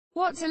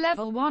What's a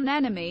level 1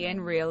 enemy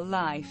in real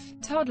life?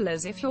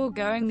 Toddlers if you're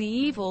going the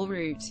evil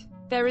route.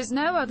 There is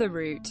no other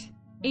route.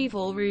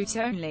 Evil route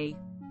only.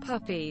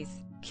 Puppies,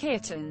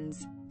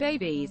 kittens,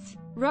 babies,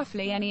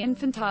 roughly any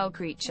infantile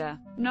creature,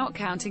 not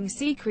counting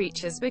sea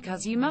creatures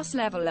because you must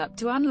level up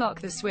to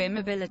unlock the swim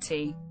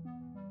ability.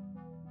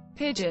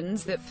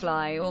 Pigeons that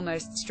fly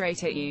almost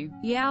straight at you.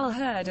 Yell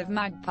herd of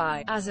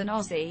magpie. As an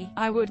Aussie,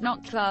 I would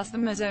not class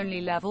them as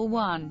only level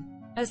 1.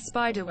 A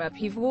spiderweb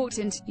you've walked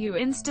into, you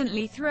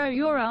instantly throw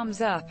your arms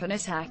up and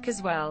attack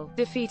as well,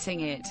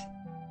 defeating it,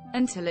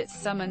 until it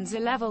summons a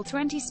level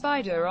 20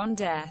 spider on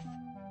death.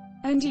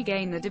 And you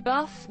gain the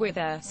debuff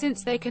Wither,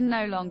 since they can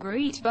no longer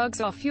eat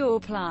bugs off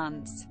your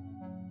plants.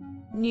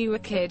 Knew a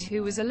kid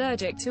who was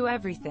allergic to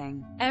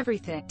everything.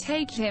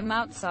 Take him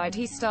outside,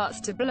 he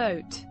starts to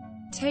bloat.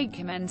 Take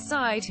him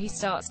inside, he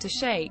starts to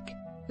shake.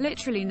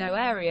 Literally no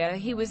area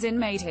he was in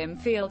made him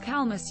feel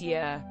calm,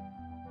 monsieur.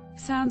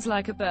 Sounds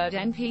like a bird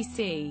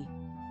NPC.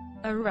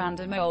 A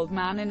random old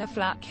man in a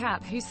flat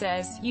cap who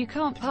says, "You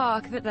can't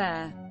park that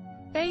there."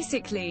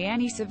 Basically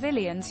any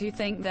civilians who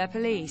think they're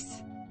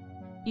police.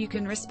 You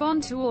can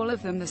respond to all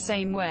of them the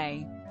same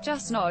way.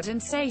 Just nod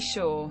and say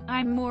sure.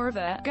 I'm more of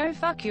a "go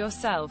fuck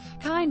yourself"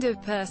 kind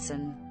of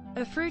person.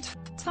 A fruit.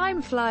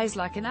 Time flies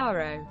like an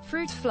arrow.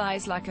 Fruit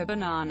flies like a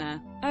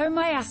banana. Oh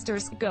my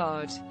asterisk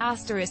god.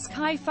 Asterisk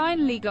I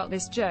finally got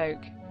this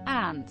joke.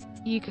 And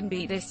you can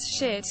beat this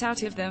shit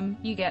out of them.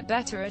 You get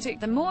better at it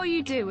the more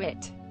you do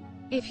it.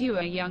 If you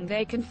are young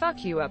they can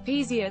fuck you up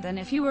easier than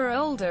if you were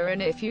older,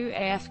 and if you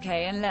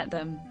AFK and let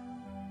them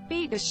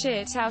beat the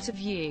shit out of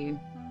you,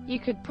 you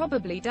could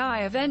probably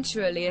die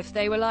eventually if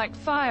they were like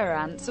fire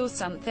ants or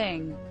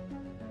something.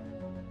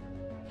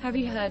 Have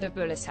you heard of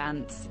bullet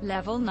ants?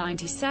 Level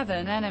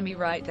 97 enemy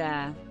right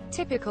there.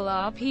 Typical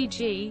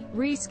RPG,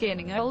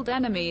 reskinning old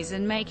enemies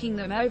and making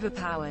them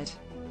overpowered.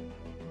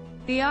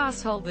 The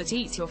asshole that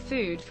eats your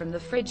food from the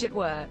fridge at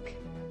work.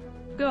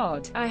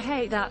 God, I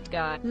hate that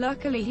guy.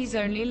 Luckily he's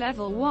only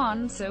level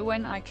 1, so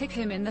when I kick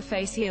him in the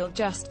face he'll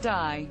just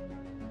die.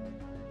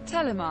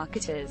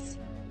 Telemarketers.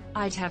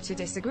 I'd have to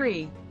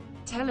disagree.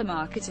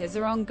 Telemarketers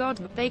are on God,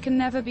 they can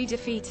never be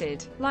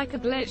defeated. Like a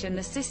glitch in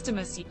the system,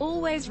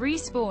 always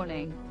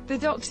respawning. The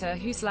doctor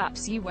who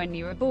slaps you when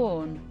you were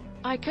born.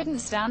 I couldn't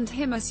stand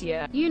him,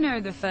 monsieur. You know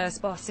the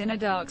first boss in a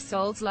Dark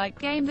Souls-like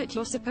game that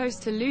you're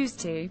supposed to lose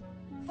to?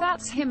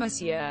 That's him,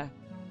 monsieur.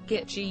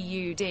 Get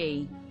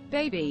GUD.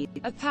 Baby.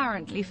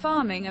 Apparently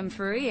farming them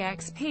for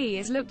EXP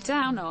is looked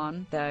down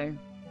on, though.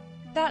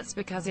 That's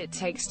because it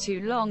takes too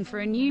long for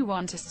a new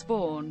one to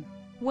spawn.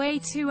 Way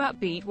too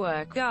upbeat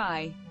work,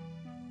 guy.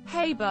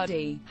 Hey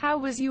buddy, how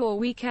was your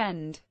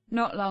weekend?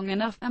 Not long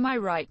enough, am I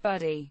right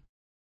buddy?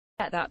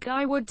 Bet that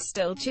guy would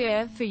still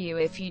cheer for you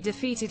if you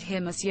defeated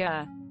him,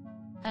 monsieur.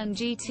 And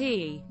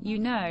GT, you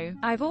know,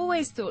 I've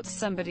always thought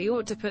somebody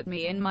ought to put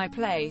me in my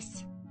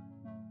place.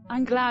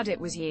 I'm glad it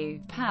was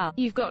you, pal.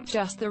 You've got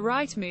just the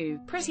right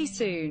move. Pretty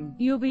soon,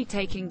 you'll be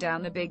taking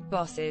down the big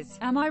bosses,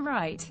 am I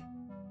right?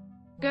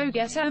 Go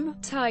get 'em,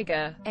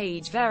 tiger.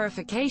 Age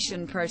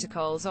verification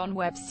protocols on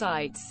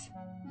websites.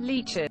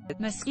 Leeches,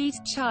 mosquito,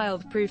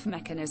 child-proof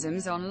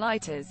mechanisms on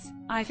lighters.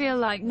 I feel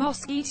like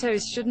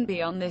mosquitoes shouldn't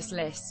be on this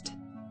list.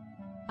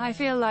 I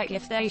feel like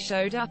if they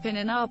showed up in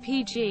an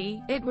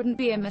RPG, it wouldn't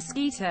be a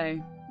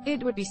mosquito.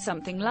 It would be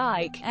something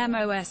like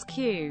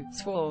MOSQ,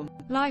 swarm,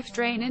 life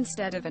drain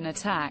instead of an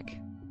attack.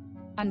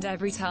 And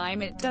every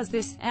time it does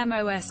this,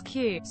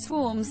 MOSQ,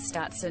 swarm's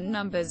stats and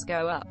numbers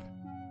go up.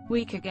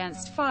 Weak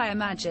against fire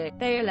magic,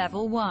 they are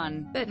level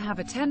 1, but have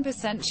a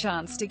 10%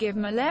 chance to give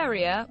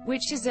malaria,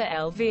 which is a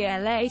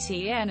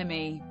LVLAT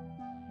enemy.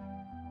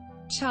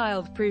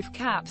 Child-proof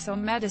caps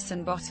on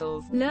medicine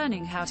bottles.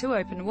 Learning how to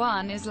open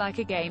one is like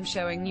a game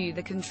showing you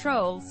the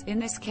controls, in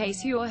this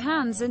case your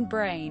hands and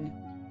brain.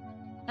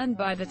 And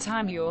by the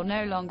time you're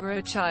no longer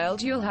a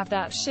child you'll have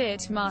that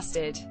shit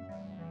mastered.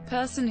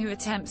 Person who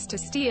attempts to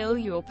steal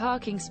your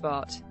parking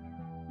spot.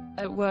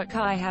 At work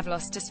I have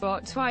lost a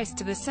spot twice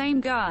to the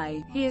same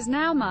guy. He is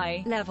now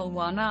my level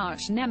 1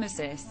 arch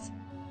nemesis.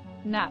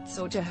 Nats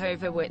or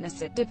Jehovah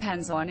Witness, it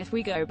depends on if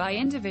we go by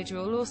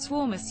individual or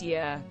swarm,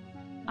 monsieur.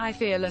 I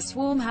feel a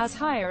swarm has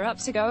higher up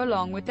to go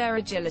along with their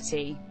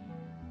agility.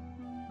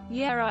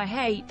 Yeah, I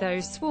hate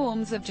those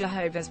swarms of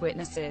Jehovah's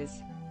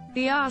Witnesses.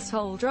 The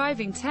asshole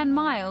driving 10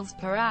 miles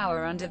per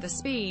hour under the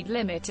speed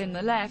limit in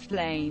the left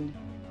lane.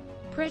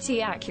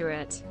 Pretty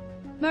accurate.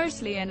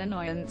 Mostly an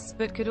annoyance,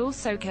 but could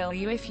also kill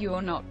you if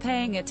you're not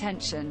paying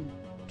attention.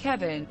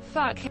 Kevin,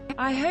 fuck.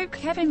 I hope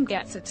Kevin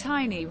gets a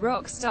tiny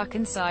rock stuck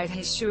inside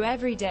his shoe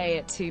every day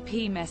at 2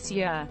 p.m.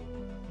 monsieur.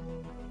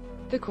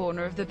 The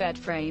corner of the bed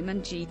frame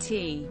and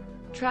GT.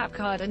 Trap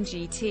card and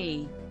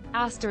GT.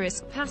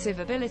 Asterisk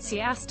passive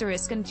ability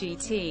asterisk and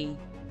GT.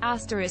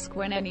 Asterisk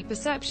when any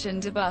perception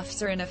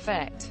debuffs are in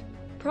effect.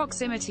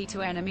 Proximity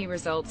to enemy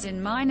results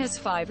in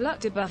 -5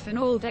 luck debuff and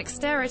all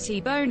dexterity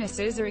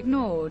bonuses are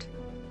ignored.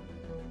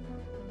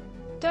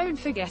 Don't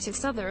forget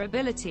its other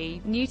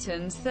ability,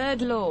 Newton's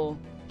third law.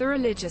 The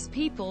religious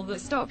people that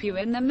stop you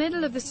in the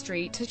middle of the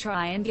street to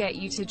try and get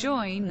you to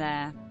join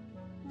their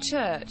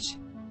church.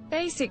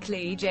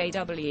 Basically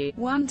JW.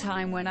 One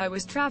time when I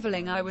was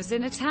traveling, I was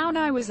in a town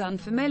I was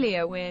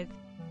unfamiliar with,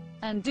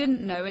 and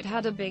didn't know it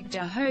had a big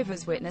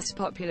Jehovah's Witness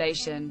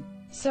population.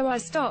 So I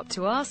stopped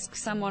to ask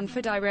someone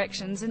for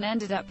directions and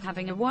ended up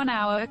having a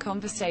 1-hour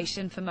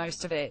conversation for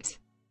most of it.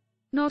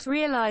 Not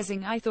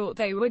realizing I thought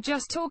they were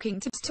just talking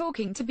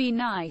to be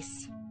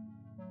nice.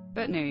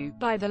 But no,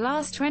 by the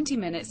last 20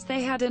 minutes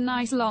they had a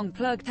nice long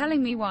plug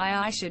telling me why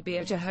I should be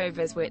a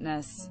Jehovah's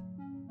Witness.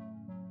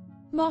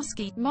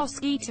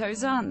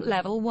 Mosquitoes aren't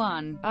level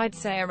 1, I'd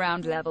say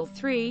around level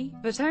 3,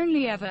 but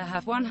only ever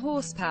have 1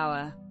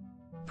 horsepower.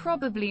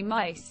 Probably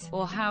mice,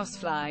 or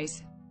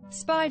houseflies.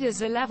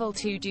 Spiders are level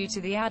 2 due to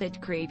the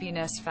added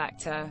creepiness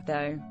factor,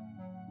 though.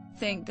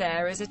 Think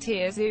there is a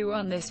tier zoo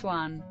on this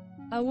one.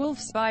 A wolf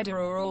spider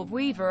or orb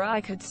weaver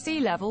I could see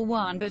level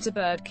 1, but a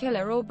bird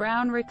killer or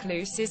brown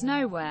recluse is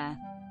nowhere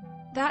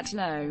that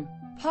low.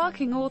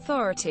 Parking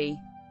authority.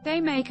 They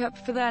make up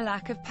for their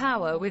lack of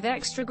power with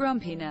extra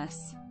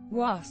grumpiness.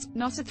 Wasp,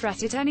 not a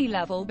threat at any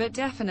level but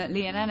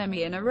definitely an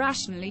enemy and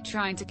irrationally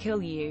trying to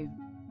kill you.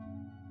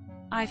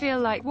 I feel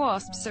like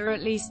wasps are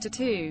at least a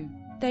 2.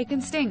 They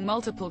can sting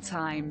multiple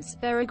times,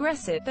 they're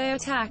aggressive, they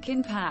attack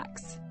in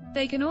packs.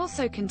 They can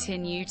also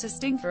continue to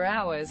sting for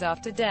hours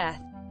after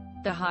death.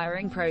 The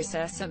hiring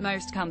process at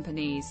most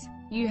companies.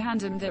 You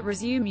hand them that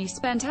resume you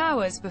spent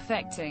hours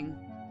perfecting.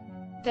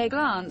 They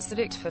glance at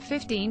it for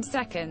 15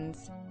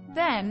 seconds.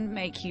 Then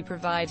make you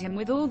provide him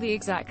with all the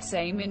exact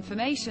same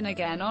information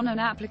again on an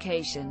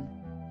application.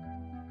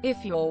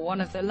 If you're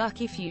one of the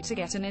lucky few to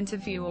get an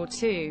interview or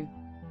 2,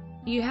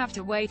 you have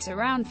to wait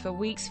around for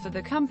weeks for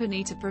the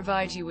company to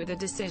provide you with a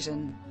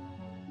decision.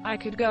 I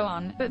could go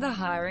on, but the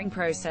hiring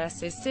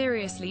process is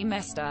seriously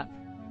messed up.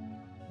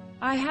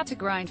 I had to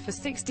grind for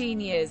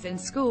 16 years in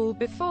school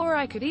before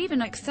I could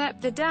even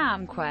accept the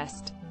damn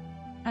quest.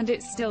 And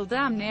it's still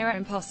damn near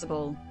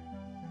impossible.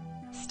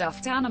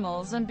 Stuffed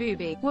animals and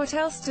booby. What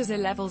else does a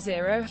level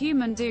 0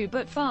 human do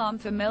but farm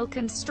for milk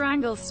and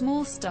strangle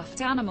small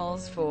stuffed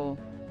animals for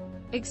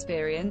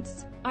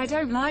experience? I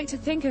don't like to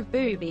think of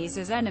boobies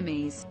as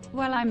enemies.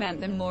 Well, I meant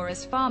them more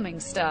as farming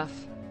stuff.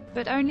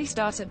 But only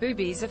starter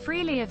boobies are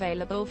freely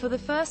available for the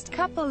first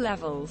couple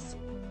levels.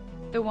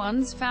 The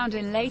ones found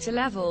in later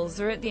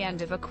levels are at the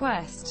end of a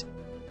quest.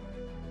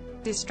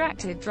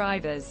 Distracted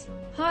drivers.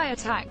 High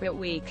attack but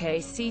weak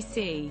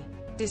ACC.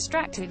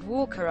 Distracted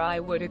walker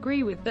I would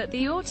agree with, but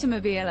the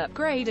automobile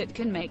upgrade it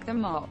can make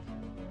them mop.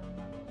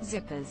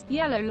 Zippers.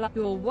 Yellow light.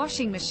 Your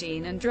washing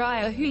machine and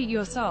dryer heat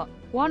your sock.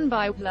 One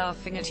by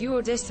laughing at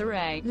your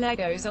disarray.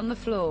 Legos on the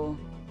floor.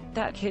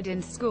 That kid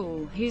in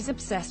school who's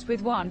obsessed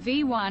with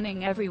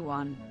 1v1ing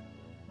everyone.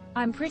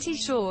 I'm pretty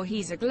sure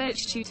he's a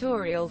glitch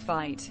tutorial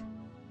fight.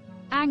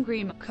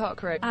 Angry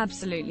cockroach.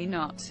 Absolutely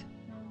not.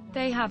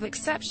 They have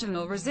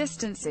exceptional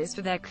resistances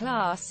for their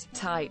class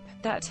type.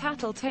 That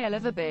tattletale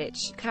of a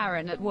bitch,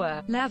 Karen at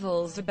work.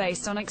 Levels are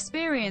based on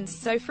experience,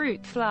 so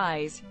fruit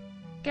flies.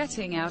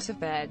 Getting out of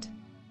bed.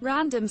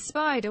 Random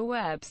spider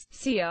webs.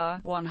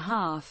 CR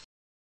 1/2.